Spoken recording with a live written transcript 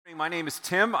My name is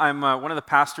Tim. I'm one of the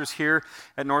pastors here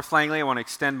at North Langley. I want to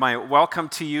extend my welcome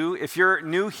to you. If you're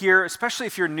new here, especially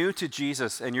if you're new to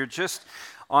Jesus and you're just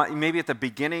maybe at the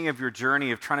beginning of your journey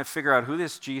of trying to figure out who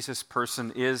this Jesus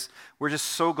person is, we're just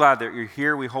so glad that you're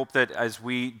here. We hope that as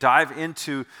we dive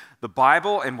into the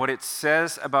Bible and what it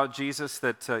says about Jesus,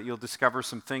 that you'll discover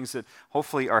some things that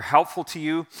hopefully are helpful to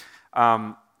you.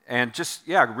 And just,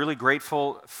 really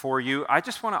grateful for you. I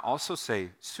just want to also say,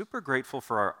 super grateful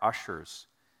for our ushers.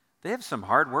 They have some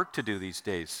hard work to do these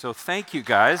days. So thank you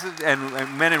guys, and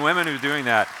men and women who are doing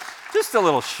that. Just a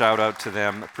little shout out to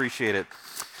them. Appreciate it.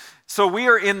 So we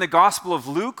are in the Gospel of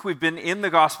Luke. We've been in the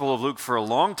Gospel of Luke for a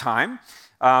long time.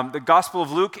 The Gospel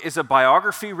of Luke is a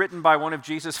biography written by one of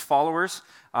Jesus' followers,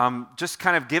 just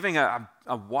kind of giving a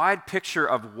wide picture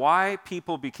of why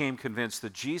people became convinced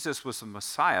that Jesus was the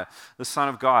Messiah, the Son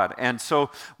of God. And so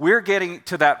we're getting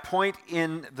to that point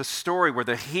in the story where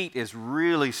the heat is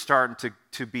really starting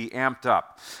to be amped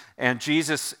up. And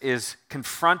Jesus is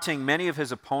confronting many of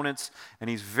his opponents, and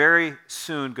he's very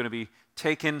soon going to be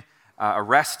taken,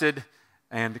 arrested,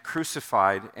 and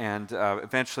crucified, and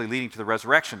eventually leading to the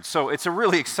resurrection. So it's a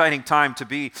really exciting time to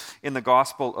be in the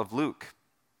Gospel of Luke.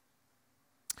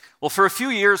 Well, for a few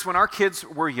years when our kids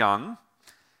were young,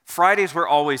 Fridays were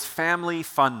always family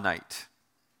fun night.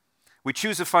 We'd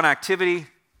choose a fun activity.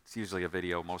 It's usually a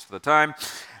video most of the time.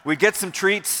 We'd get some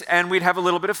treats, and we'd have a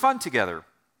little bit of fun together.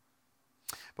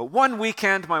 But one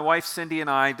weekend, my wife Cindy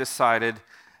and I decided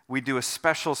we'd do a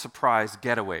special surprise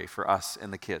getaway for us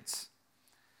and the kids.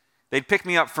 They'd pick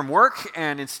me up from work,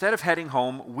 and instead of heading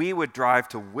home, we would drive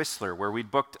to Whistler, where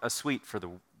we'd booked a suite for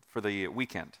the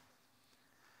weekend.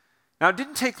 Now, it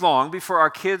didn't take long before our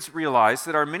kids realized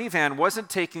that our minivan wasn't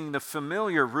taking the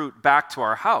familiar route back to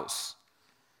our house.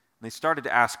 And they started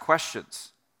to ask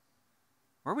questions.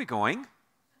 Where are we going?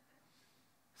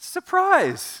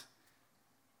 Surprise!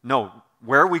 No,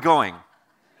 where are we going?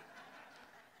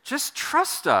 Just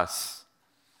trust us.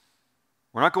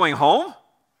 We're not going home?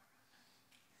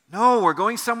 No, we're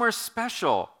going somewhere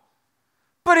special.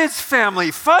 But it's family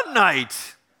fun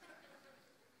night.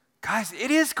 Guys,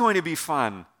 it is going to be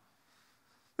fun.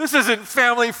 This isn't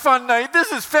family fun night.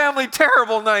 This is family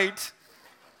terrible night.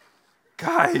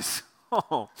 Guys,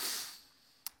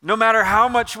 no matter how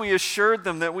much we assured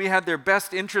them that we had their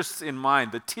best interests in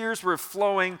mind, the tears were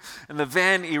flowing and the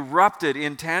van erupted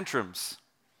in tantrums.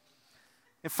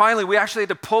 And finally, we actually had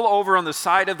to pull over on the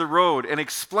side of the road and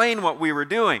explain what we were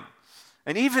doing.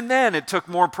 And even then, it took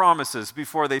more promises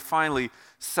before they finally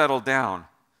settled down.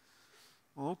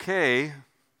 Okay,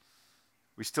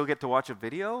 we still get to watch a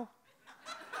video?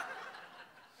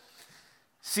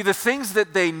 See, the things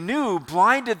that they knew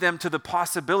blinded them to the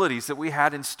possibilities that we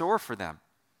had in store for them.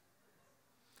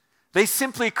 They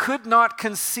simply could not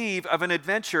conceive of an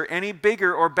adventure any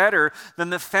bigger or better than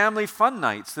the family fun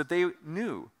nights that they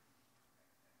knew.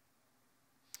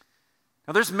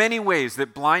 Now, there's many ways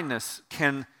that blindness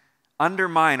can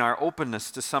undermine our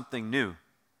openness to something new.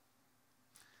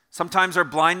 Sometimes our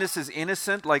blindness is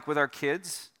innocent, like with our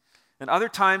kids, and other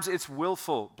times it's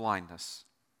willful blindness.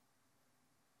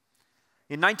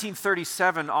 In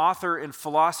 1937, author and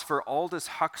philosopher Aldous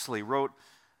Huxley wrote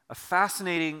a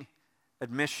fascinating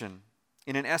admission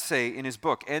in an essay in his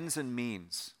book, Ends and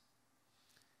Means.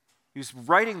 He was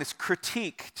writing this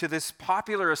critique to this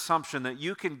popular assumption that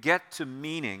you can get to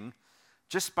meaning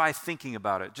just by thinking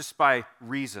about it, just by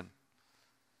reason.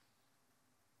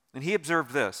 And he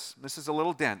observed this. This is a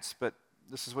little dense, but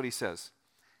this is what he says.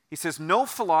 He says, no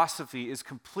philosophy is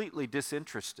completely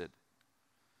disinterested.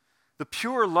 The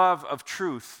pure love of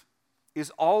truth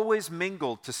is always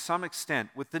mingled to some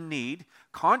extent with the need,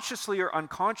 consciously or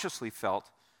unconsciously felt,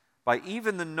 by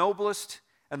even the noblest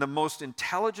and the most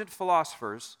intelligent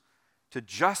philosophers to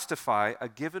justify a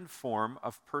given form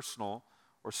of personal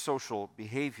or social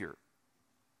behavior.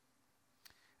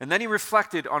 And then he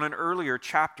reflected on an earlier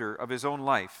chapter of his own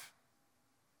life.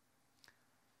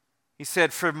 He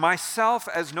said, for myself,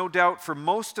 as no doubt for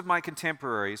most of my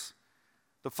contemporaries,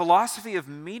 the philosophy of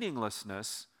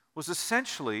meaninglessness was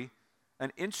essentially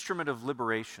an instrument of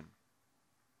liberation.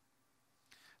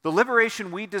 The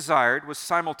liberation we desired was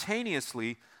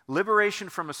simultaneously liberation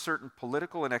from a certain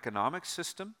political and economic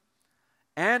system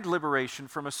and liberation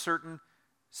from a certain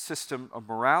system of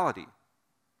morality.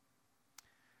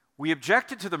 We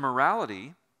objected to the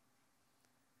morality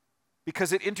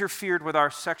because it interfered with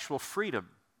our sexual freedom.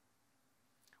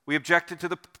 We objected to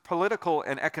the political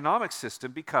and economic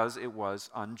system because it was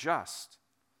unjust.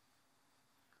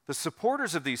 The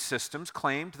supporters of these systems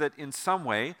claimed that in some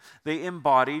way they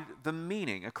embodied the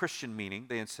meaning, a Christian meaning,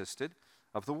 they insisted,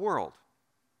 of the world.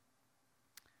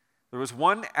 There was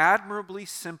one admirably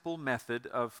simple method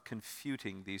of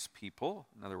confuting these people,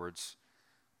 in other words,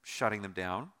 shutting them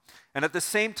down, and at the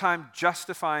same time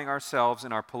justifying ourselves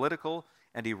in our political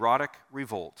and erotic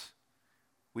revolt.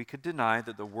 We could deny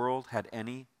that the world had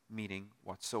any meaning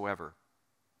whatsoever.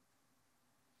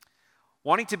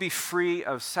 Wanting to be free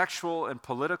of sexual and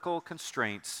political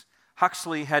constraints,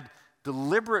 Huxley had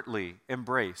deliberately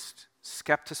embraced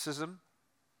skepticism,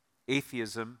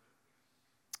 atheism,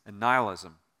 and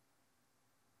nihilism.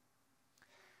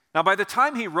 Now, by the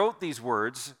time he wrote these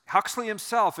words, Huxley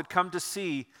himself had come to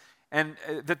see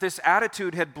that this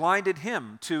attitude had blinded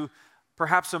him to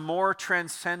perhaps a more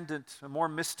transcendent, a more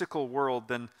mystical world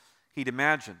than he'd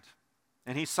imagined.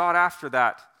 And he sought after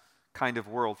that kind of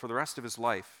world for the rest of his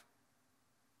life.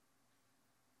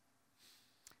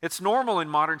 It's normal in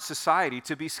modern society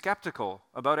to be skeptical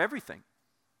about everything,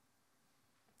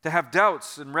 to have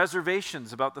doubts and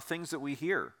reservations about the things that we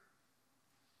hear.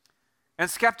 And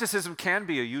skepticism can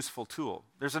be a useful tool.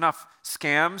 There's enough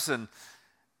scams and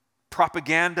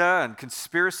propaganda and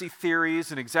conspiracy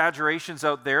theories and exaggerations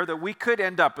out there that we could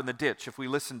end up in the ditch if we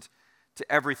listened to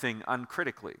everything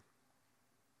uncritically.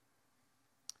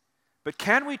 But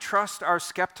can we trust our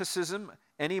skepticism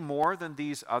any more than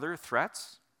these other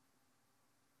threats?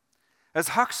 As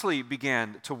Huxley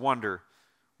began to wonder,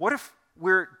 what if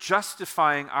we're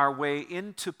justifying our way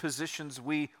into positions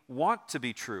we want to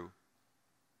be true?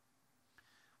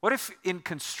 What if in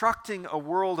constructing a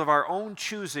world of our own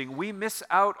choosing, we miss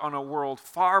out on a world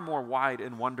far more wide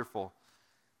and wonderful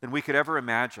than we could ever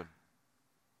imagine?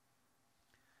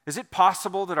 Is it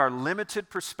possible that our limited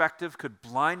perspective could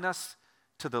blind us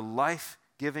to the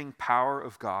life-giving power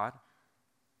of God?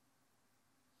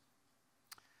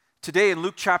 Today in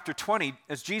Luke chapter 20,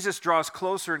 as Jesus draws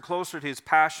closer and closer to his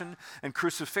passion and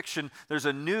crucifixion, there's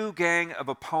a new gang of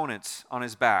opponents on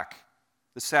his back,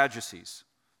 the Sadducees.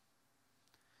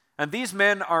 And these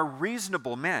men are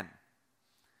reasonable men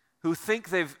who think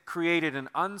they've created an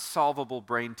unsolvable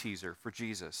brain teaser for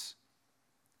Jesus.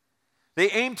 They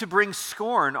aim to bring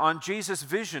scorn on Jesus'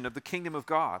 vision of the kingdom of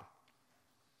God.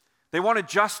 They want to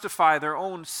justify their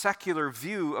own secular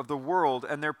view of the world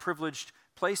and their privileged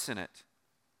place in it.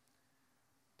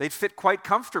 They'd fit quite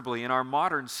comfortably in our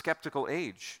modern skeptical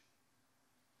age.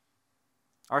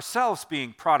 Ourselves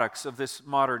being products of this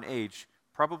modern age,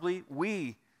 probably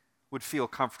we would feel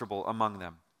comfortable among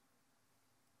them.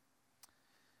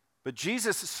 But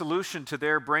Jesus' solution to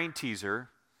their brain teaser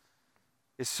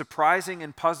is surprising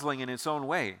and puzzling in its own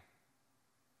way.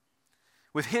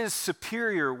 With his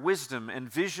superior wisdom and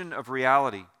vision of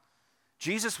reality,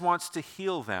 Jesus wants to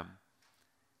heal them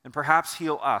and perhaps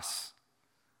heal us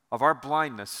of our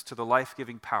blindness to the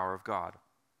life-giving power of God.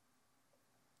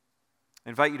 I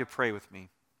invite you to pray with me.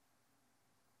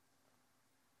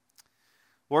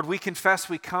 Lord, we confess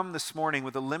we come this morning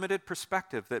with a limited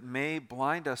perspective that may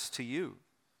blind us to you.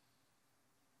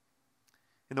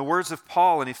 In the words of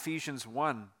Paul in Ephesians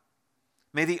 1,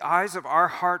 may the eyes of our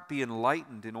heart be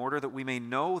enlightened in order that we may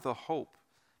know the hope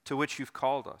to which you've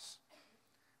called us,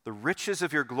 the riches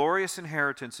of your glorious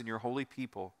inheritance in your holy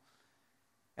people,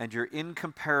 and your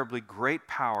incomparably great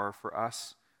power for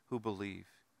us who believe.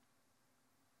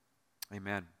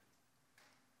 Amen.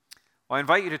 Well, I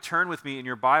invite you to turn with me in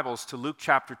your Bibles to Luke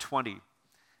chapter 20,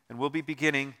 and we'll be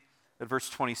beginning at verse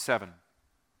 27.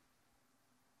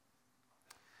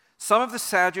 Some of the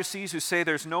Sadducees who say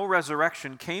there's no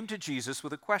resurrection came to Jesus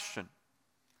with a question.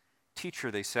 "Teacher,"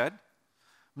 they said,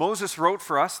 "Moses wrote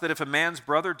for us that if a man's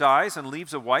brother dies and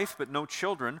leaves a wife but no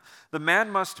children, the man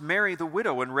must marry the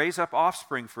widow and raise up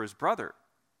offspring for his brother.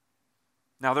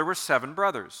 Now there were 7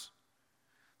 brothers.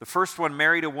 The first one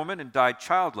married a woman and died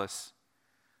childless.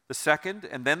 The second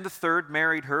and then the third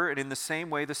married her, and in the same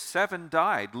way the 7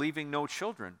 died, leaving no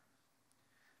children.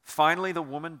 Finally the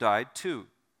woman died too.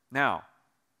 Now,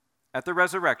 at the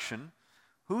resurrection,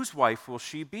 whose wife will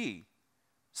she be,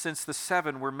 since the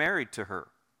 7 were married to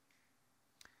her?"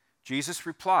 Jesus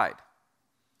replied,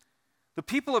 "The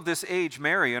people of this age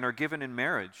marry and are given in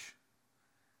marriage.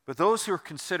 But those who are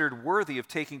considered worthy of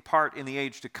taking part in the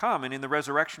age to come and in the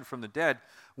resurrection from the dead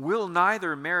will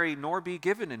neither marry nor be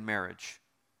given in marriage.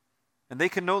 And they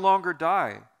can no longer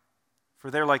die, for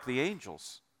they're like the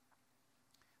angels.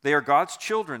 They are God's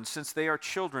children, since they are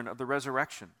children of the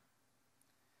resurrection.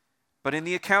 But in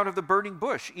the account of the burning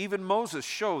bush, even Moses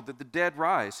showed that the dead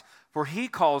rise, for he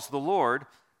calls the Lord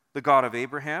the God of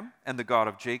Abraham and the God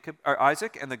of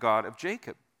Isaac and the God of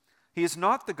Jacob. He is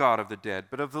not the God of the dead,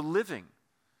 but of the living,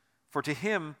 for to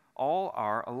him all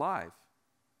are alive."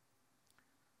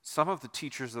 Some of the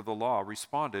teachers of the law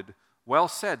responded, "Well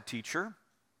said, teacher,"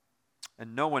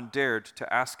 and no one dared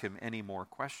to ask him any more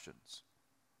questions.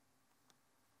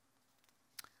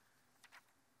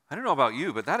 I don't know about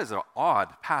you, but that is an odd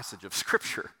passage of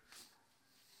Scripture.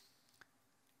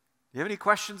 Do you have any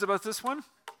questions about this one?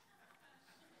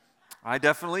 I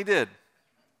definitely did.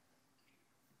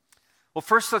 Well,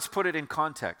 first let's put it in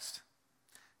context.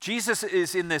 Jesus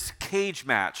is in this cage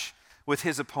match with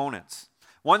his opponents.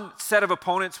 One set of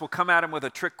opponents will come at him with a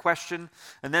trick question,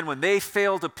 and then when they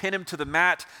fail to pin him to the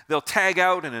mat, they'll tag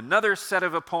out, and another set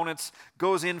of opponents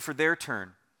goes in for their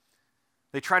turn.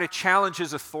 They try to challenge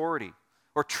his authority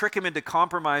or trick him into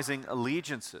compromising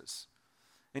allegiances.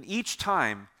 And each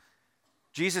time,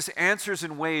 Jesus answers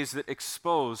in ways that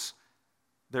expose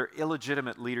their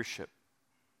illegitimate leadership,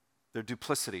 their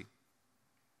duplicity.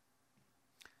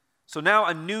 So now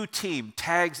a new team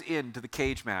tags into the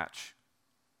cage match.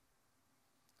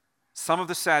 Some of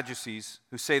the Sadducees,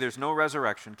 who say there's no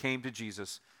resurrection, came to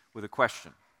Jesus with a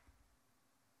question.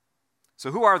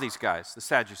 So who are these guys, the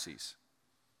Sadducees?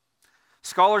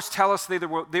 Scholars tell us they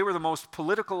were the most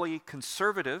politically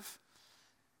conservative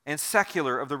and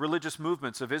secular of the religious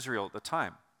movements of Israel at the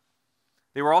time.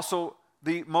 They were also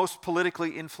the most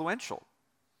politically influential.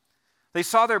 They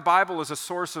saw their Bible as a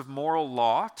source of moral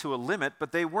law to a limit,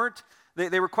 but they were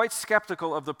quite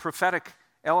skeptical of the prophetic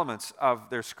elements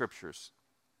of their scriptures.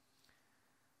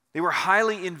 They were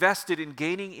highly invested in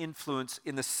gaining influence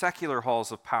in the secular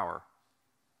halls of power.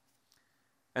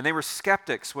 And they were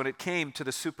skeptics when it came to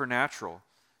the supernatural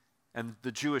and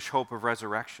the Jewish hope of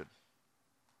resurrection.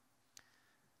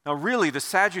 Now, really, the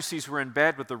Sadducees were in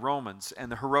bed with the Romans and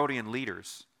the Herodian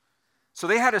leaders. So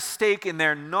they had a stake in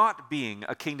there not being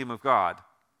a kingdom of God,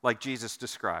 like Jesus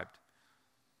described.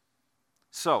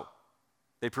 So,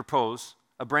 they propose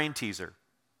a brain teaser.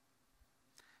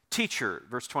 Teacher,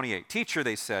 verse 28, Teacher,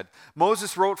 they said,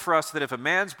 Moses wrote for us that if a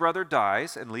man's brother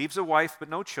dies and leaves a wife but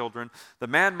no children, the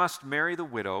man must marry the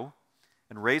widow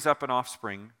and raise up an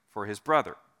offspring for his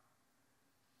brother.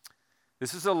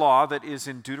 This is a law that is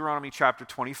in Deuteronomy chapter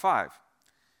 25,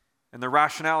 and the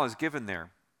rationale is given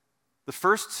there. The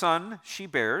first son she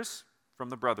bears from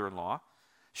the brother-in-law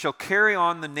shall carry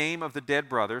on the name of the dead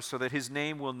brother so that his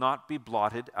name will not be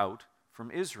blotted out from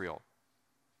Israel.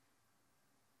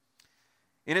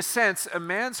 In a sense, a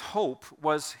man's hope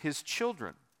was his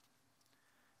children.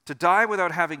 To die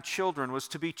without having children was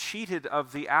to be cheated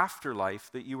of the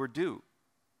afterlife that you were due.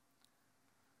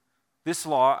 This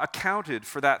law accounted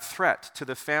for that threat to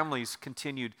the family's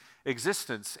continued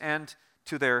existence and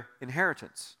to their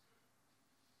inheritance.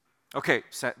 Okay,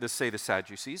 say the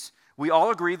Sadducees. We all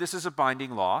agree this is a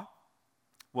binding law.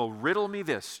 Well, riddle me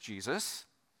this, Jesus.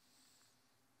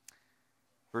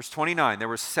 Verse 29, there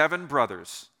were 7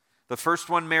 brothers. The first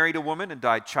one married a woman and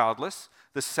died childless.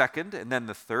 The second and then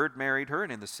the third married her,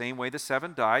 and in the same way the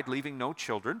 7 died, leaving no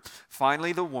children.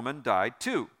 Finally, the woman died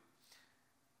too.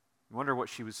 You wonder what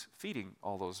she was feeding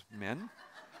all those men.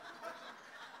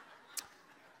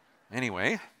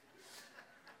 Anyway,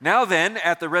 now then,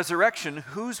 at the resurrection,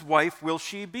 whose wife will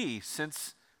she be,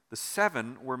 since the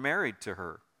 7 were married to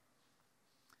her?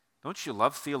 Don't you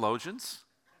love theologians?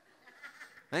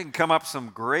 They can come up some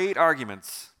great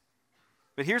arguments.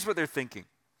 But here's what they're thinking.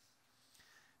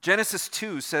 Genesis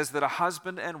 2 says that a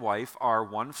husband and wife are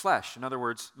one flesh. In other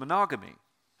words, monogamy.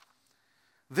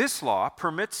 This law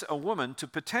permits a woman to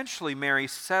potentially marry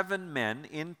 7 men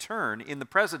in turn in the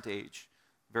present age.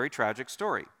 Very tragic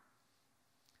story.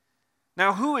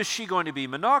 Now, who is she going to be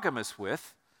monogamous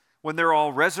with when they're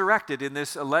all resurrected in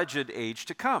this alleged age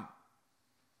to come?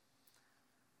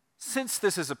 Since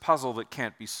this is a puzzle that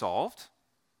can't be solved,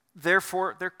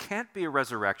 therefore there can't be a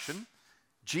resurrection.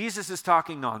 Jesus is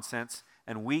talking nonsense,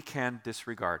 and we can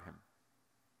disregard him.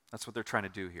 That's what they're trying to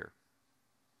do here.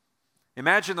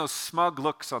 Imagine those smug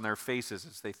looks on their faces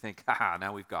as they think, ha,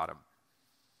 now we've got him.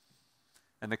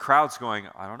 And the crowd's going,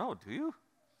 I don't know, do you?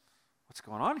 What's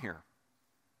going on here?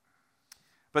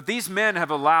 But these men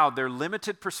have allowed their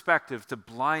limited perspective to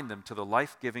blind them to the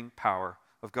life-giving power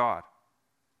of God.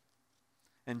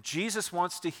 And Jesus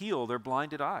wants to heal their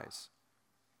blinded eyes.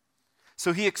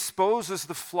 So he exposes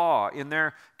the flaw in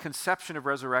their conception of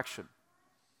resurrection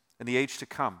and the age to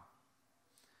come.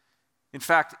 In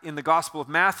fact, in the Gospel of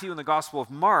Matthew and the Gospel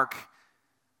of Mark,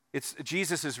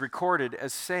 Jesus is recorded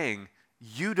as saying,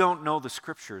 you don't know the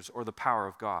Scriptures or the power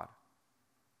of God.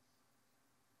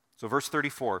 So verse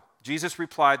 34, Jesus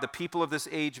replied, the people of this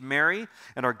age marry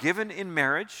and are given in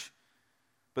marriage,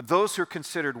 but those who are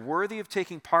considered worthy of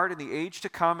taking part in the age to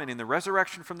come and in the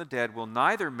resurrection from the dead will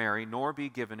neither marry nor be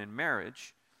given in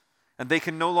marriage, and they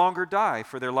can no longer die,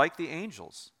 for they're like the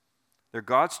angels. They're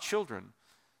God's children,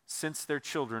 since they're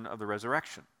children of the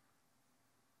resurrection.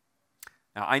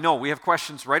 Now, I know we have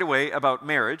questions right away about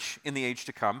marriage in the age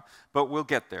to come, but we'll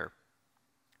get there.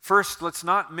 First, let's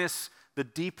not miss the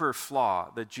deeper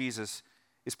flaw that Jesus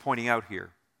is pointing out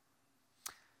here.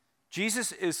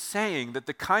 Jesus is saying that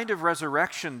the kind of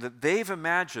resurrection that they've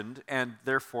imagined and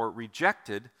therefore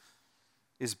rejected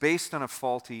is based on a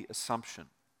faulty assumption.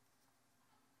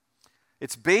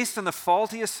 It's based on the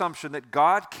faulty assumption that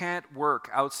God can't work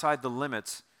outside the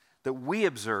limits that we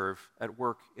observe at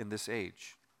work in this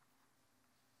age.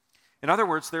 In other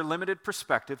words, their limited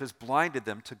perspective has blinded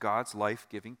them to God's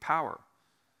life-giving power.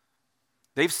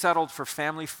 They've settled for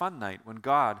family fun night when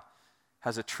God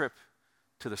has a trip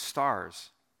to the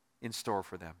stars in store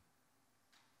for them.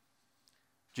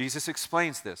 Jesus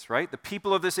explains this, right? The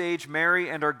people of this age marry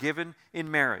and are given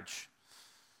in marriage.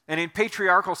 And in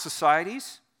patriarchal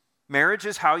societies, marriage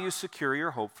is how you secure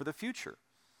your hope for the future.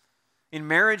 In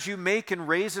marriage, you make and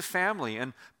raise a family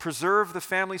and preserve the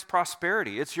family's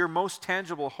prosperity. It's your most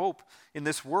tangible hope in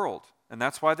this world. And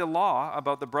that's why the law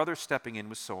about the brother stepping in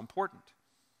was so important.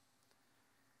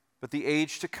 But the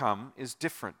age to come is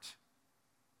different.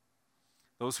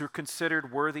 Those who are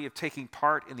considered worthy of taking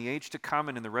part in the age to come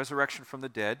and in the resurrection from the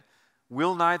dead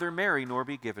will neither marry nor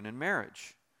be given in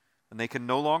marriage. And they can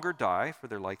no longer die, for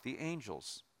they're like the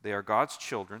angels. They are God's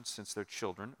children, since they're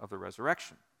children of the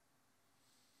resurrection.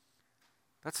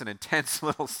 That's an intense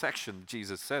little section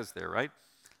Jesus says there, right?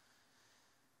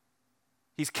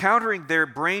 He's countering their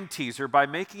brain teaser by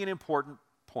making an important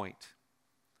point.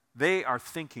 They are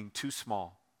thinking too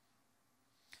small.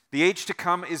 The age to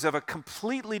come is of a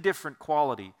completely different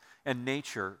quality and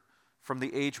nature from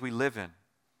the age we live in.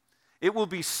 It will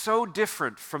be so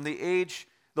different from the age,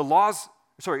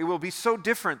 it will be so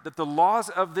different that the laws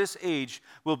of this age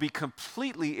will be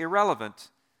completely irrelevant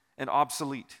and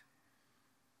obsolete.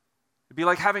 It'd be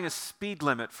like having a speed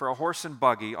limit for a horse and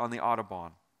buggy on the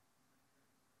Autobahn.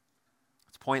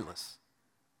 It's pointless.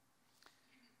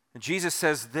 And Jesus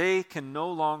says they can no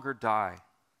longer die,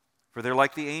 for they're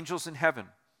like the angels in heaven.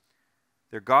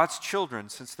 They're God's children,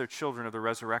 since they're children of the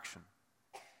resurrection.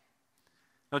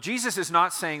 Now, Jesus is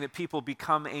not saying that people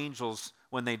become angels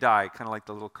when they die, kind of like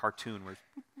the little cartoon where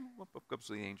up comes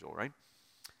the angel, right?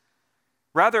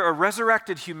 Rather, a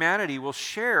resurrected humanity will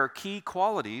share key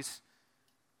qualities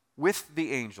with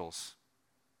the angels.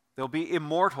 They'll be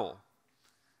immortal.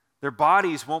 Their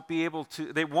bodies won't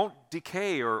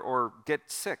decay or get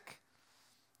sick.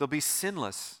 They'll be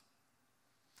sinless.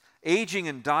 Aging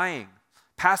and dying,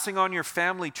 passing on your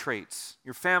family traits,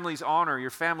 your family's honor, your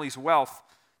family's wealth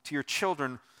to your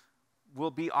children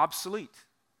will be obsolete.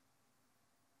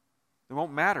 It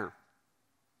won't matter.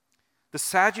 The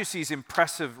Sadducees'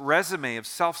 impressive resume of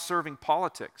self-serving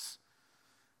politics,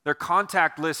 their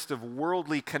contact list of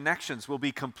worldly connections will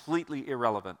be completely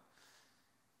irrelevant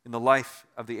in the life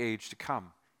of the age to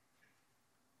come.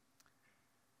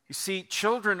 You see,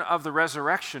 children of the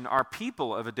resurrection are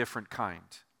people of a different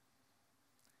kind.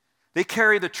 They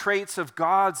carry the traits of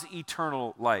God's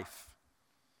eternal life.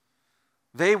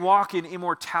 They walk in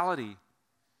immortality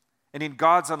and in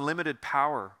God's unlimited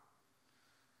power.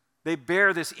 They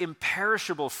bear this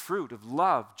imperishable fruit of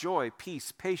love, joy,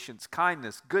 peace, patience,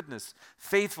 kindness, goodness,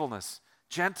 faithfulness,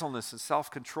 gentleness, and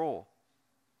self-control.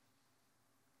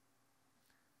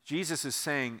 Jesus is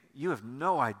saying, you have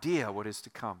no idea what is to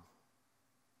come.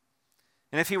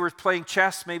 And if he were playing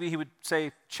chess, maybe he would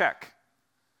say, check.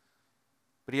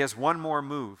 But he has one more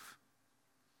move.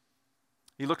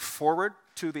 He looked forward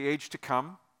to the age to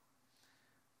come,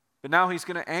 but now he's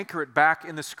going to anchor it back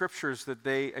in the scriptures that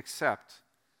they accept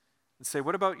and say,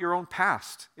 what about your own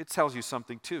past? It tells you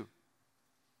something too.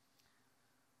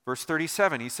 Verse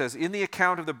 37, he says, in the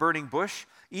account of the burning bush,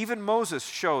 even Moses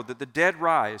showed that the dead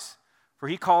rise, for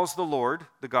he calls the Lord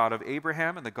the God of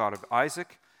Abraham and the God of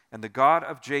Isaac and the God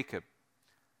of Jacob.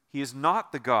 He is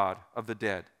not the God of the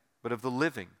dead, but of the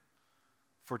living,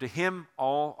 for to him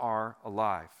all are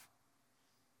alive.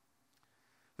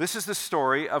 This is the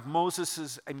story of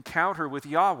Moses' encounter with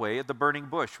Yahweh at the burning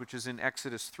bush, which is in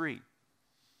Exodus 3.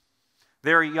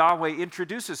 There, Yahweh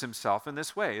introduces himself in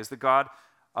this way as the God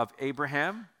of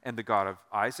Abraham and the God of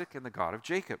Isaac and the God of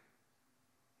Jacob.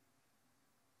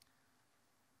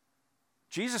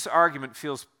 Jesus' argument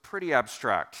feels pretty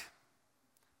abstract,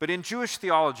 but in Jewish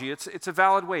theology, it's a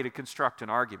valid way to construct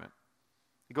an argument.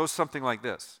 It goes something like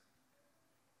this.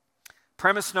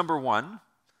 Premise number one,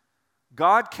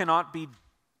 God cannot be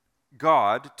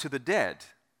God to the dead.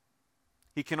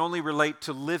 He can only relate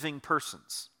to living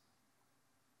persons.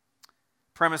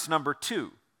 Premise number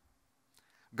two,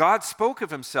 God spoke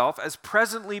of himself as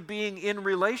presently being in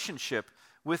relationship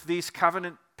with these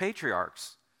covenant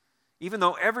patriarchs, even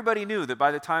though everybody knew that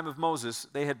by the time of Moses,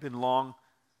 they had been long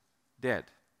dead,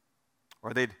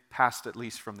 or they'd passed at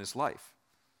least from this life.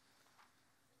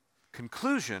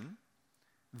 Conclusion,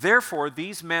 Therefore,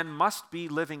 these men must be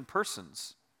living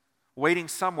persons, waiting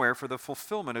somewhere for the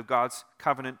fulfillment of God's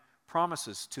covenant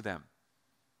promises to them.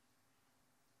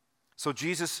 So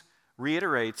Jesus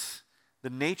reiterates the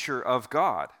nature of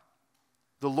God.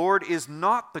 The Lord is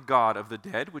not the God of the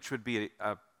dead, which would be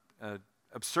an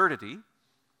absurdity.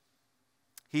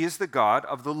 He is the God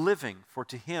of the living, for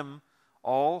to him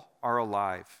all are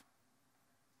alive.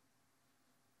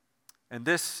 And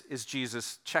this is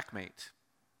Jesus' checkmate.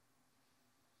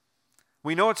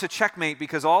 We know it's a checkmate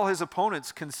because all his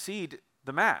opponents concede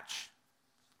the match.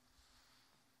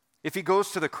 If he goes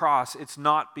to the cross, it's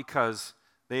not because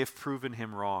they have proven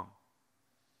him wrong.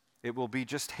 It will be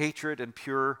just hatred and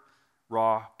pure,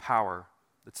 raw power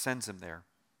that sends him there.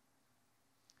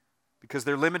 Because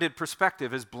their limited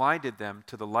perspective has blinded them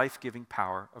to the life-giving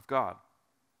power of God.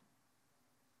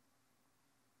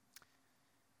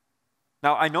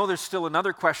 Now, I know there's still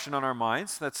another question on our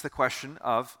minds. That's the question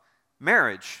of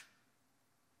marriage.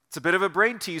 It's a bit of a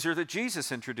brain teaser that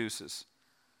Jesus introduces.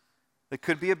 That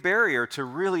could be a barrier to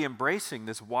really embracing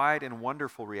this wide and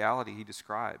wonderful reality he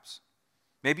describes.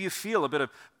 Maybe you feel a bit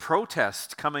of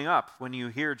protest coming up when you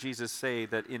hear Jesus say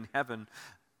that in heaven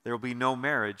there will be no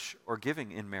marriage or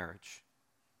giving in marriage.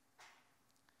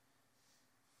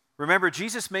 Remember,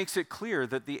 Jesus makes it clear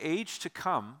that the age to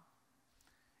come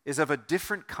is of a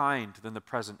different kind than the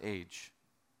present age.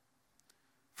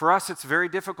 For us, it's very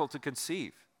difficult to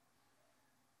conceive.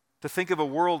 To think of a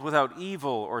world without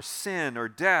evil or sin or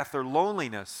death or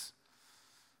loneliness,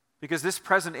 because this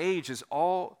present age is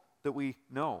all that we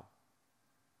know.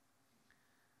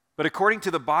 But according to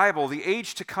the Bible, the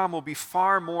age to come will be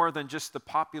far more than just the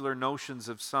popular notions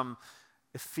of some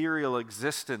ethereal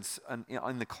existence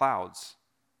in the clouds.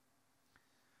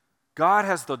 God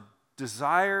has the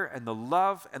desire and the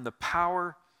love and the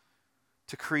power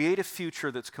to create a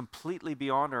future that's completely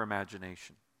beyond our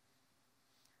imagination.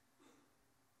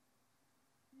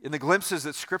 In the glimpses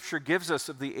that Scripture gives us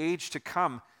of the age to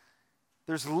come,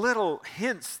 there's little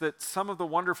hints that some of the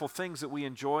wonderful things that we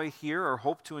enjoy here or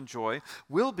hope to enjoy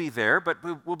will be there,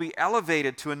 but will be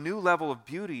elevated to a new level of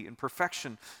beauty and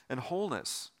perfection and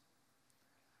wholeness.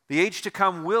 The age to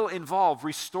come will involve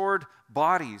restored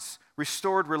bodies,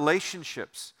 restored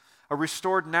relationships, a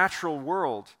restored natural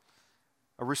world,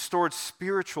 a restored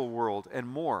spiritual world, and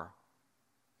more.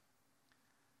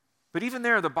 But even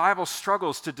there, the Bible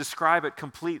struggles to describe it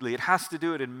completely. It has to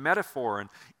do it in metaphor and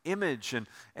image and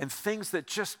things that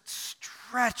just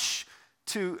stretch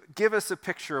to give us a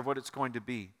picture of what it's going to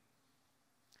be.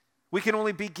 We can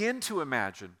only begin to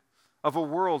imagine of a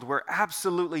world where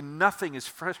absolutely nothing is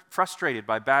frustrated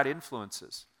by bad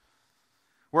influences,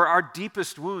 where our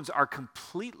deepest wounds are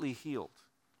completely healed,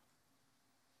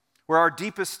 where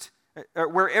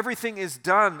everything is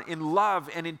done in love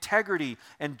and integrity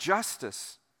and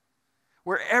justice,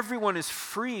 where everyone is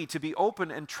free to be open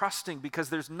and trusting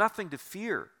because there's nothing to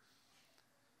fear,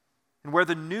 and where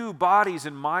the new bodies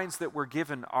and minds that we're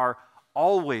given are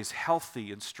always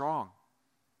healthy and strong.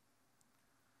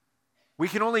 We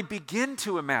can only begin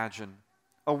to imagine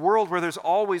a world where there's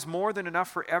always more than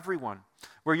enough for everyone,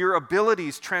 where your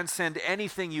abilities transcend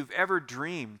anything you've ever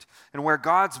dreamed, and where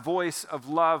God's voice of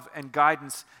love and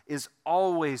guidance is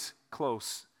always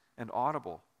close and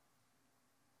audible.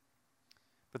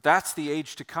 But that's the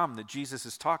age to come that Jesus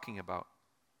is talking about.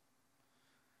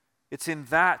 It's in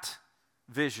that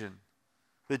vision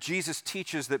that Jesus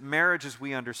teaches that marriage as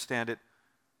we understand it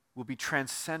will be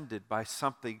transcended by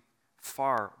something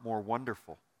far more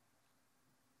wonderful.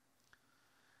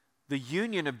 The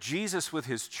union of Jesus with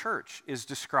his church is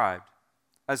described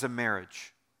as a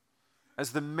marriage,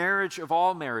 as the marriage of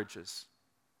all marriages.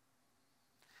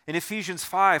 In Ephesians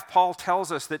 5, Paul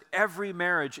tells us that every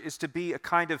marriage is to be a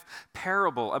kind of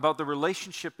parable about the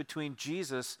relationship between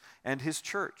Jesus and his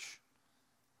church.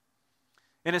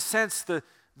 In a sense, the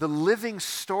living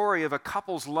story of a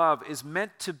couple's love is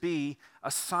meant to be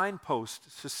a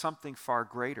signpost to something far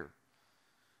greater.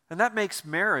 And that makes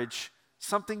marriage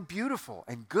something beautiful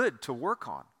and good to work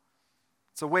on.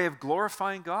 It's a way of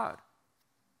glorifying God.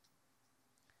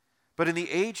 But in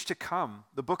the age to come,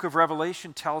 the book of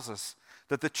Revelation tells us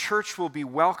that the church will be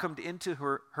welcomed into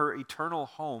her eternal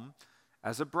home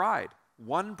as a bride,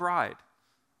 one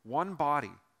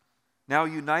body, now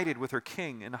united with her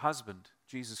king and husband,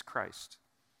 Jesus Christ.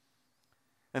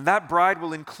 And that bride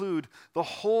will include the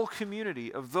whole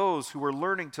community of those who are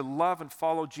learning to love and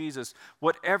follow Jesus,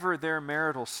 whatever their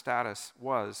marital status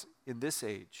was in this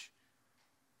age.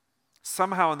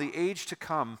 Somehow in the age to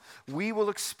come, we will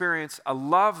experience a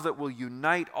love that will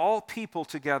unite all people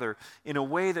together in a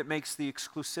way that makes the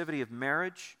exclusivity of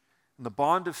marriage and the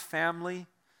bond of family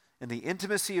and the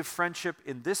intimacy of friendship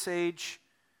in this age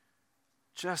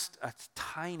just a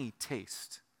tiny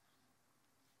taste.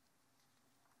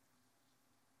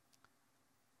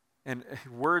 And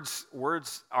words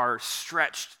are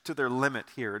stretched to their limit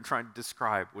here in trying to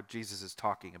describe what Jesus is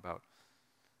talking about.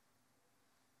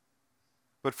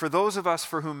 But for those of us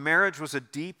for whom marriage was a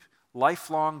deep,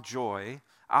 lifelong joy,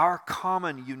 our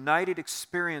common, united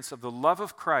experience of the love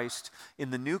of Christ in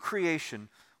the new creation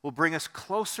will bring us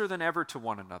closer than ever to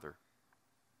one another.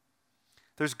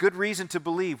 There's good reason to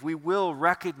believe we will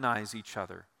recognize each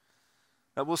other,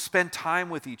 that we'll spend time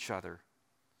with each other,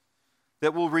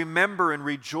 that we'll remember and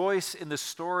rejoice in the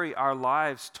story our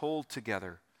lives told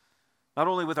together, not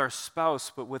only with our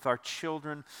spouse, but with our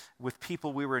children, with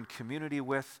people we were in community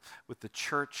with the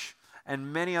church,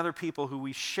 and many other people who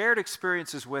we shared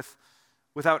experiences with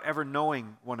without ever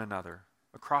knowing one another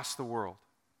across the world.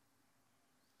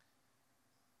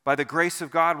 By the grace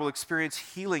of God, we'll experience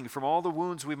healing from all the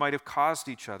wounds we might have caused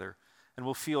each other, and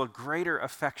we'll feel a greater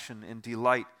affection and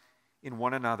delight in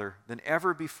one another than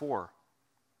ever before.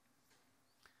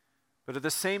 But at the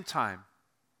same time,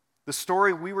 the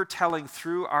story we were telling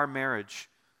through our marriage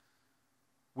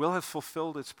will have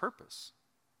fulfilled its purpose.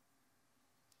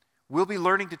 We'll be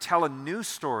learning to tell a new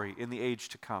story in the age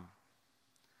to come,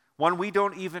 one we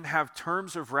don't even have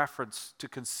terms of reference to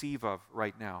conceive of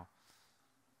right now.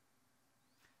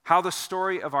 How the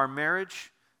story of our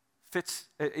marriage fits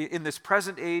in this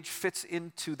present age fits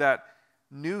into that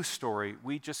new story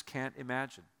we just can't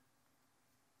imagine.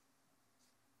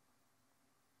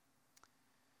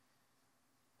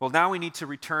 Well, now we need to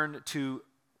return to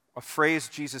a phrase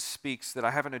Jesus speaks that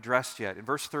I haven't addressed yet in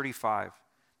verse 35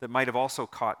 that might have also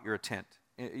caught your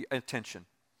attention.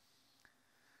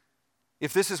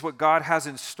 If this is what God has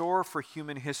in store for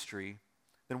human history,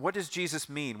 then what does Jesus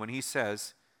mean when he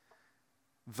says,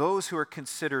 those who are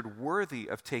considered worthy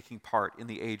of taking part in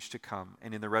the age to come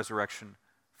and in the resurrection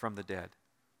from the dead?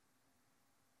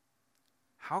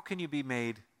 How can you be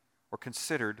made or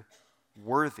considered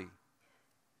worthy?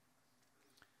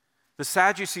 The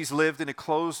Sadducees lived in a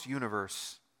closed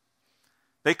universe.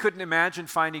 They couldn't imagine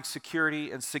finding security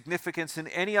and significance in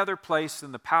any other place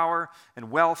than the power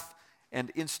and wealth and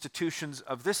institutions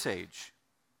of this age.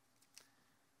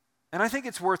 And I think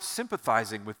it's worth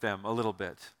sympathizing with them a little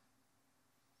bit.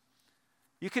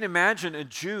 You can imagine a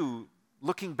Jew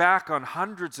looking back on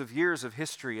hundreds of years of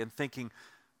history and thinking,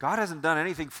 God hasn't done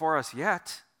anything for us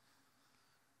yet.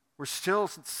 We're still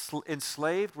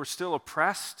enslaved. We're still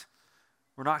oppressed.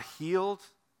 We're not healed.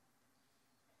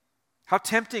 How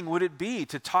tempting would it be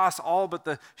to toss all but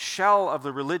the shell of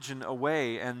the religion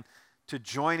away and to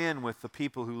join in with the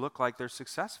people who look like they're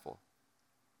successful?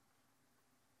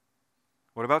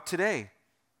 What about today?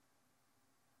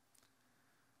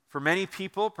 For many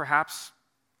people, perhaps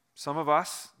some of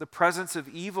us, the presence of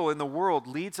evil in the world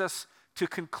leads us to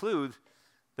conclude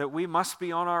that we must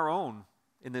be on our own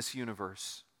in this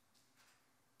universe.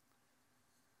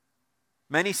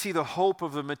 Many see the hope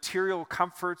of the material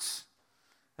comforts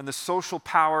and the social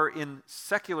power in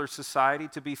secular society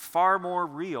to be far more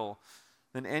real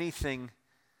than anything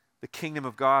the kingdom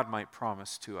of God might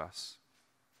promise to us.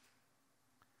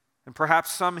 And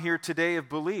perhaps some here today have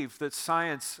believed that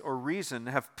science or reason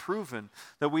have proven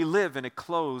that we live in a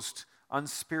closed,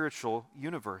 unspiritual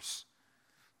universe,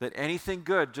 that anything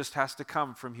good just has to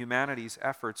come from humanity's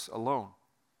efforts alone.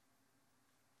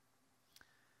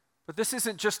 But this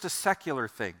isn't just a secular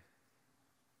thing.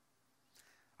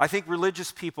 I think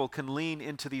religious people can lean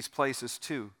into these places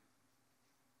too.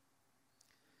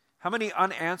 How many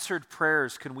unanswered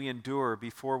prayers can we endure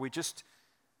before we just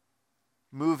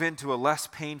move into a less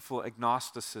painful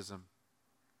agnosticism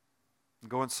and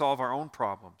go and solve our own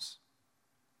problems?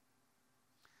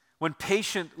 When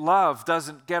patient love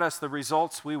doesn't get us the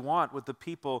results we want with the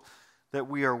people that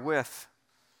we are with,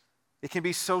 it can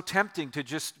be so tempting to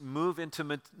just move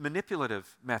into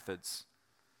manipulative methods,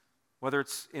 whether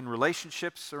it's in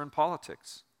relationships or in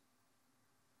politics.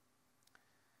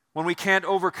 When we can't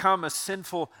overcome a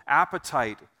sinful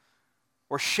appetite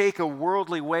or shake a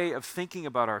worldly way of thinking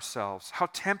about ourselves, how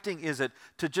tempting is it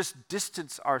to just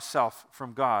distance ourselves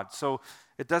from God so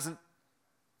it doesn't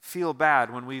feel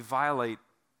bad when we violate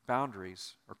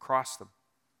boundaries or cross them?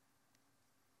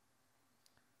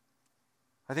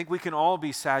 I think we can all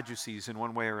be Sadducees in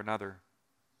one way or another,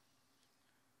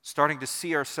 starting to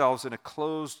see ourselves in a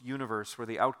closed universe where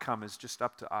the outcome is just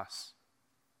up to us.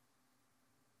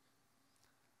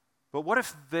 But what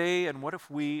if they and what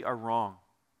if we are wrong?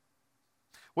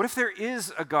 What if there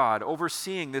is a God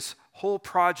overseeing this whole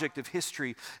project of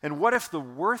history? And what if the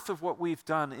worth of what we've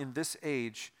done in this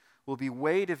age will be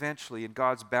weighed eventually in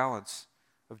God's balance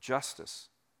of justice?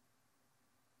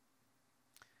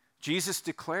 Jesus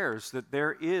declares that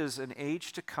there is an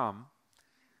age to come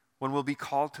when we'll be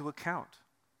called to account.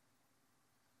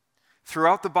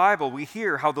 Throughout the Bible, we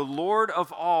hear how the Lord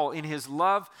of all, in his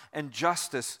love and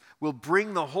justice, will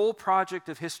bring the whole project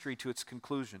of history to its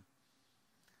conclusion.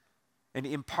 And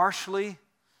impartially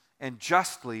and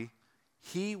justly,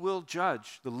 he will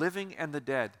judge the living and the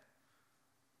dead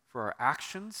for our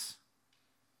actions,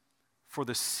 for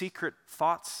the secret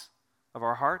thoughts of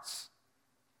our hearts,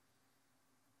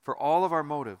 for all of our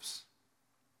motives.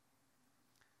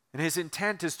 And his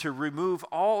intent is to remove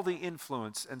all the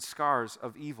influence and scars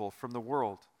of evil from the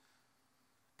world,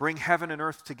 bring heaven and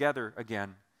earth together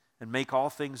again, and make all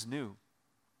things new.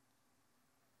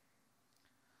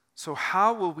 So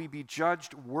how will we be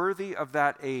judged worthy of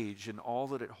that age and all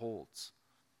that it holds?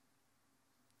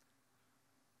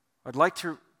 I'd like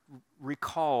to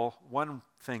recall one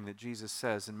thing that Jesus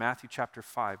says in Matthew chapter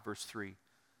 5, verse 3.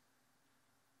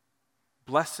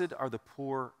 Blessed are the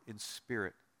poor in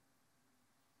spirit,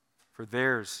 for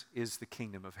theirs is the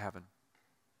kingdom of heaven.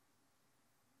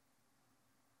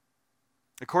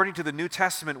 According to the New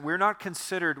Testament, we're not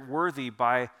considered worthy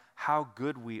by how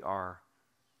good we are,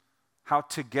 how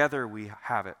together we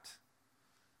have it,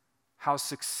 how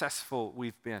successful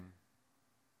we've been.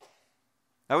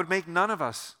 That would make none of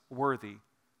us worthy.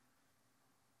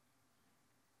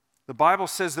 The Bible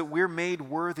says that we're made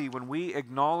worthy when we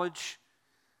acknowledge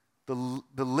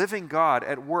the living God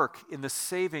at work in the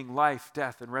saving life,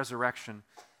 death, and resurrection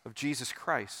of Jesus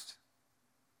Christ.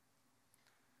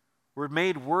 We're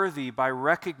made worthy by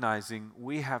recognizing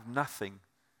we have nothing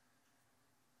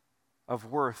of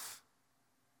worth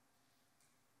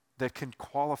that can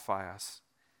qualify us,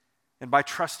 and by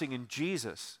trusting in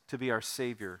Jesus to be our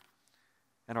Savior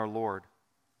and our Lord.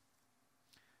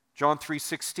 John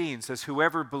 3:16 says,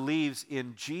 "Whoever believes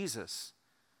in Jesus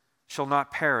shall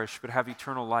not perish but have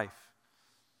eternal life."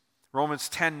 Romans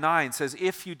 10:9 says,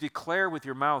 "If you declare with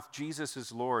your mouth Jesus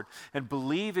is Lord and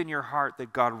believe in your heart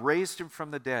that God raised him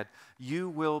from the dead, you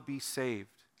will be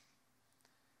saved."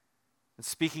 And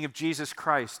speaking of Jesus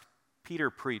Christ, Peter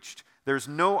preached, "There's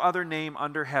no other name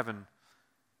under heaven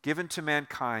given to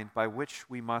mankind by which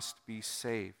we must be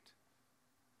saved."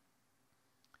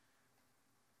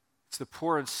 It's the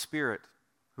poor in spirit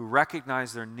who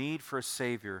recognize their need for a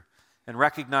Savior and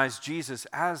recognize Jesus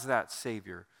as that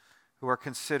Savior who are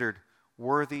considered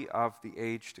worthy of the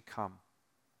age to come.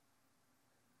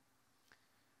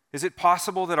 Is it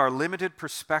possible that our limited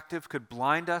perspective could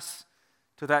blind us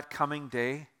to that coming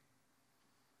day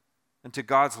and to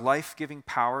God's life-giving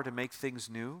power to make things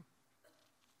new?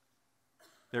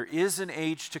 There is an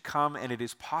age to come, and it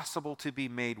is possible to be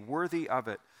made worthy of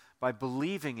it by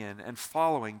believing in and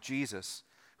following Jesus,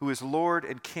 who is Lord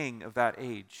and King of that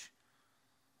age.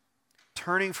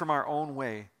 Turning from our own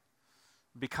way,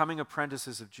 becoming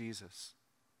apprentices of Jesus.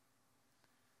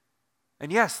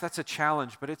 And yes, that's a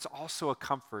challenge, but it's also a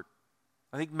comfort.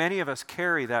 I think many of us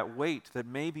carry that weight that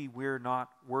maybe we're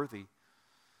not worthy.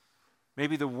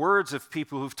 Maybe the words of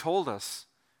people who've told us,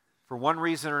 for one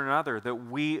reason or another, that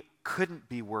we couldn't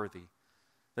be worthy,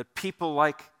 that people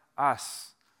like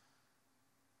us,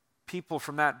 people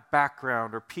from that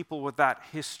background, or people with that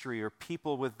history, or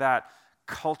people with that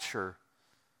culture,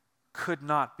 could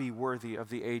not be worthy of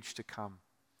the age to come.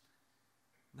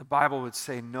 The Bible would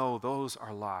say, no, those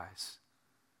are lies.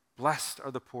 Blessed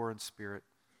are the poor in spirit,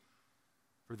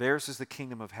 for theirs is the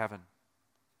kingdom of heaven.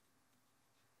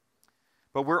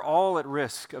 But we're all at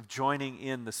risk of joining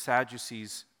in the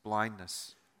Sadducees'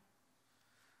 blindness.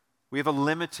 We have a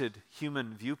limited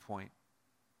human viewpoint.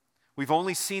 We've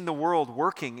only seen the world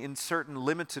working in certain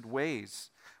limited ways.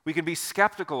 We can be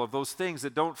skeptical of those things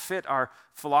that don't fit our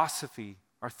philosophy,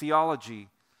 our theology,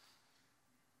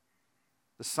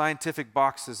 the scientific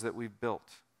boxes that we've built.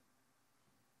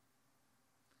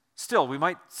 Still, we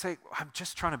might say, I'm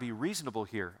just trying to be reasonable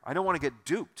here. I don't want to get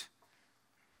duped.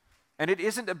 And it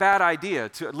isn't a bad idea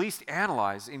to at least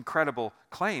analyze incredible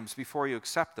claims before you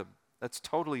accept them. That's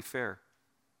totally fair.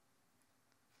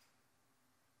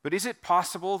 But is it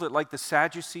possible that, like the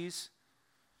Sadducees,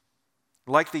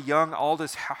 like the young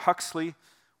Aldous Huxley,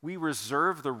 we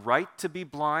reserve the right to be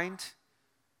blind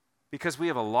because we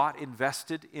have a lot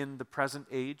invested in the present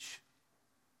age,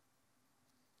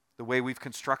 the way we've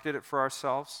constructed it for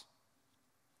ourselves?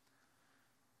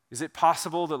 Is it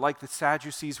possible that, like the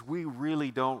Sadducees, we really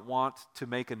don't want to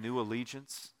make a new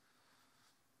allegiance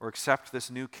or accept this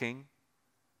new king?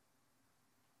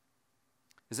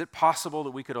 Is it possible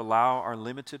that we could allow our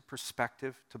limited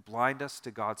perspective to blind us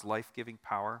to God's life-giving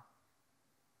power?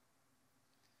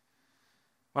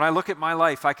 When I look at my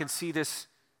life, I can see this,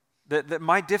 that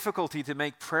my difficulty to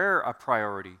make prayer a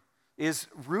priority is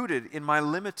rooted in my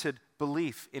limited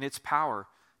belief in its power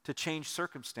to change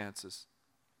circumstances.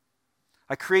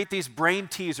 I create these brain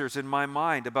teasers in my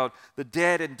mind about the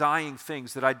dead and dying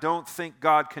things that I don't think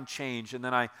God can change, and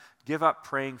then I give up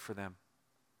praying for them.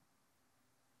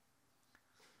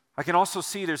 I can also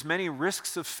see there's many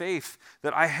risks of faith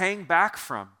that I hang back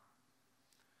from.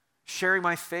 Sharing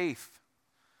my faith,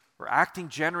 or acting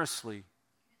generously,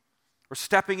 or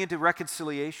stepping into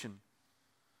reconciliation.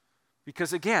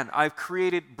 Because again, I've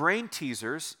created brain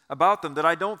teasers about them that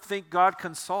I don't think God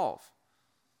can solve.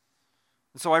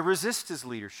 And so I resist his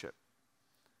leadership.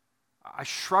 I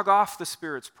shrug off the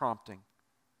Spirit's prompting.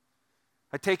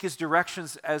 I take his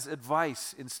directions as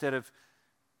advice instead of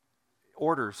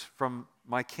orders from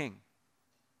my King.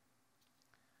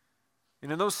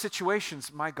 And in those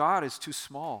situations, my God is too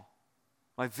small.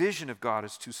 My vision of God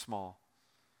is too small.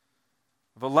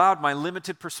 I've allowed my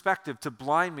limited perspective to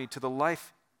blind me to the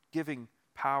life-giving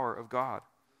power of God.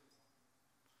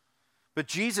 But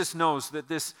Jesus knows that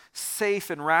this safe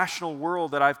and rational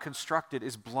world that I've constructed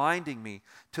is blinding me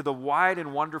to the wide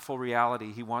and wonderful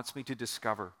reality he wants me to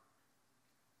discover.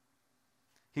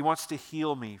 He wants to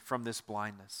heal me from this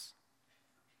blindness.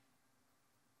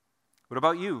 What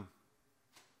about you?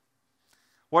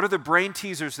 What are the brain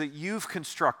teasers that you've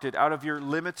constructed out of your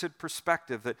limited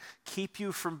perspective that keep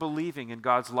you from believing in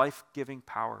God's life-giving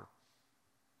power?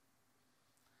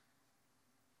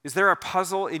 Is there a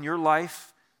puzzle in your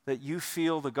life that you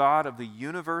feel the God of the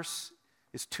universe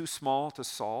is too small to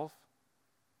solve?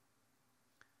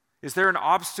 Is there an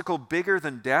obstacle bigger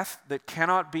than death that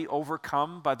cannot be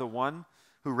overcome by the one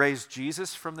who raised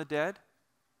Jesus from the dead?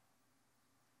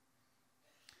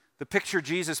 The picture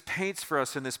Jesus paints for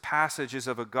us in this passage is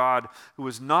of a God who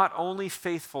is not only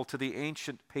faithful to the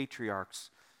ancient patriarchs,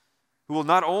 who will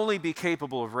not only be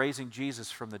capable of raising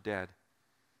Jesus from the dead,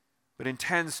 but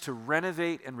intends to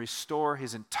renovate and restore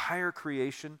his entire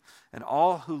creation and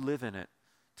all who live in it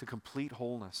to complete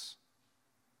wholeness.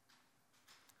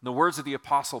 In the words of the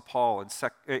Apostle Paul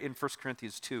in 1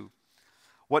 Corinthians 2,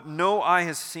 what no eye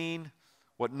has seen,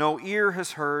 what no ear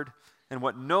has heard, and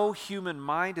what no human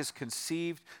mind has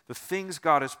conceived, the things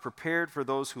God has prepared for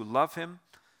those who love him,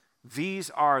 these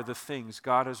are the things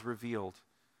God has revealed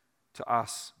to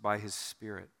us by his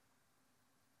Spirit.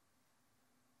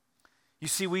 You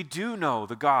see, we do know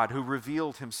the God who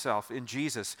revealed himself in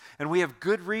Jesus, and we have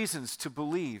good reasons to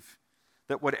believe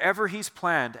that whatever he's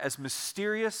planned, as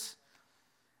mysterious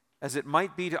as it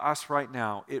might be to us right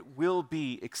now, it will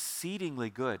be exceedingly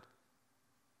good.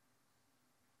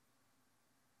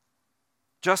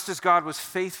 Just as God was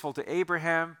faithful to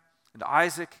Abraham and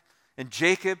Isaac and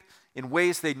Jacob in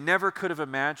ways they never could have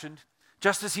imagined,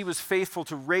 just as he was faithful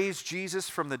to raise Jesus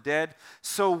from the dead,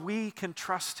 so we can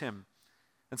trust him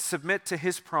and submit to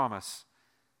his promise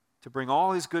to bring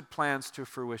all his good plans to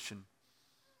fruition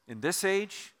in this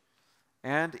age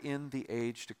and in the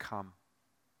age to come.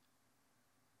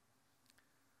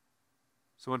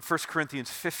 So in 1 Corinthians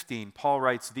 15, Paul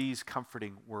writes these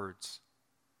comforting words.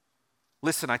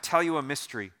 Listen, I tell you a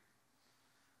mystery.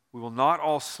 We will not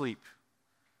all sleep,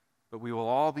 but we will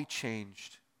all be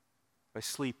changed. By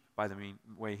sleep, by the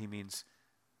way he means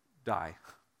die.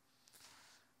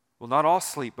 We'll not all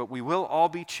sleep, but we will all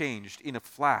be changed in a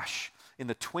flash, in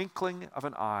the twinkling of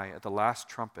an eye at the last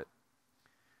trumpet.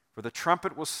 For the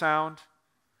trumpet will sound,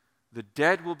 the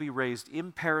dead will be raised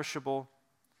imperishable,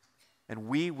 and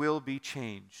we will be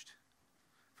changed.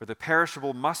 For the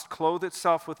perishable must clothe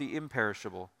itself with the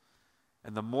imperishable,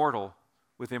 and the mortal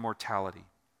with immortality.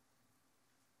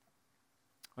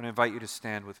 I want to invite you to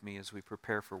stand with me as we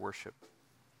prepare for worship.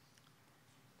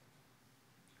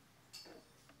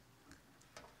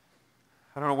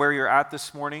 I don't know where you're at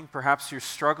this morning. Perhaps you're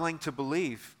struggling to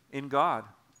believe in God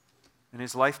and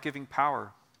his life-giving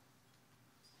power.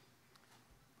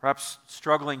 Perhaps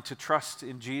struggling to trust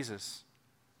in Jesus.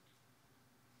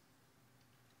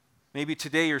 Maybe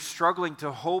today you're struggling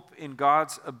to hope in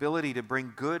God's ability to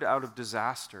bring good out of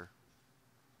disaster.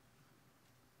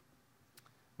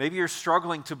 Maybe you're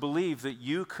struggling to believe that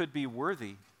you could be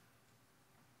worthy.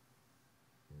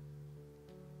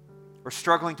 Or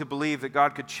struggling to believe that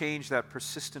God could change that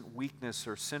persistent weakness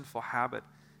or sinful habit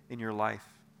in your life.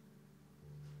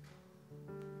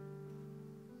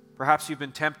 Perhaps you've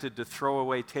been tempted to throw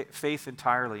away faith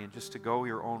entirely and just to go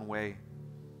your own way.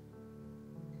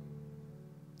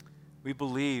 We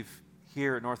believe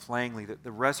here at North Langley that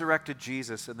the resurrected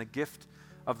Jesus and the gift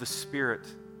of the Spirit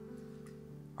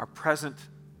are present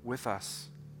with us.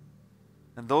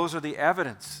 And those are the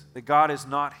evidence that God is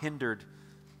not hindered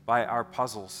by our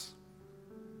puzzles.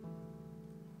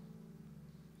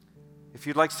 If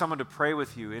you'd like someone to pray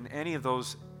with you in any of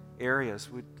those areas,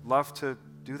 we'd love to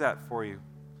do that for you.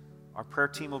 Our prayer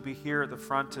team will be here at the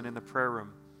front and in the prayer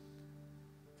room.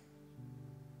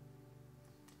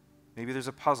 Maybe there's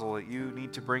a puzzle that you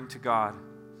need to bring to God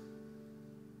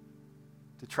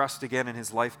to trust again in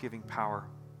His life-giving power.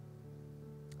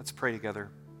 Let's pray together.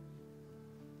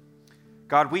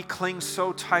 God, we cling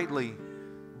so tightly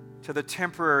to the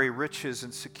temporary riches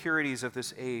and securities of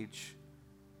this age.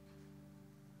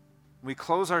 We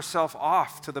close ourselves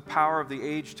off to the power of the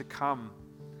age to come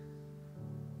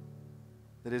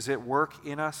that is at work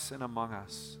in us and among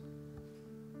us.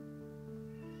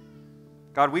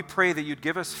 God, we pray that you'd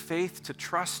give us faith to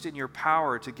trust in your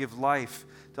power to give life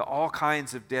to all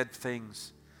kinds of dead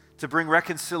things, to bring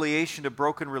reconciliation to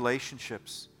broken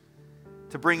relationships,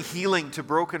 to bring healing to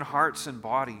broken hearts and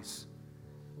bodies,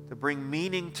 to bring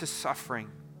meaning to suffering,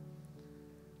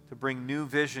 to bring new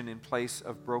vision in place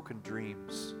of broken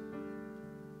dreams.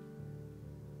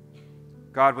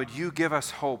 God, would you give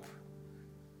us hope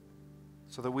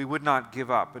so that we would not give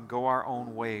up and go our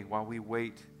own way while we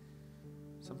wait,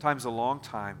 sometimes a long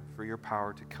time, for your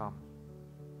power to come.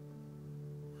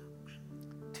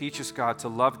 Teach us, God, to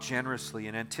love generously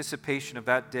in anticipation of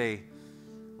that day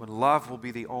when love will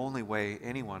be the only way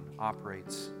anyone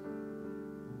operates.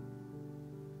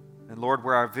 And Lord,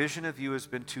 where our vision of you has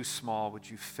been too small, would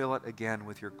you fill it again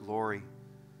with your glory?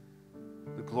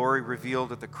 The glory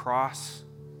revealed at the cross,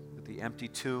 at the empty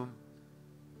tomb,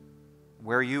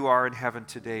 where you are in heaven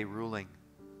today, ruling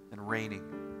and reigning.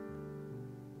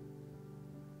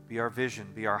 Be our vision,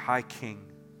 be our high king.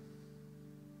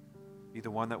 Be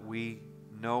the one that we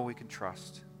know we can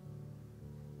trust.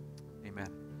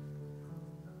 Amen.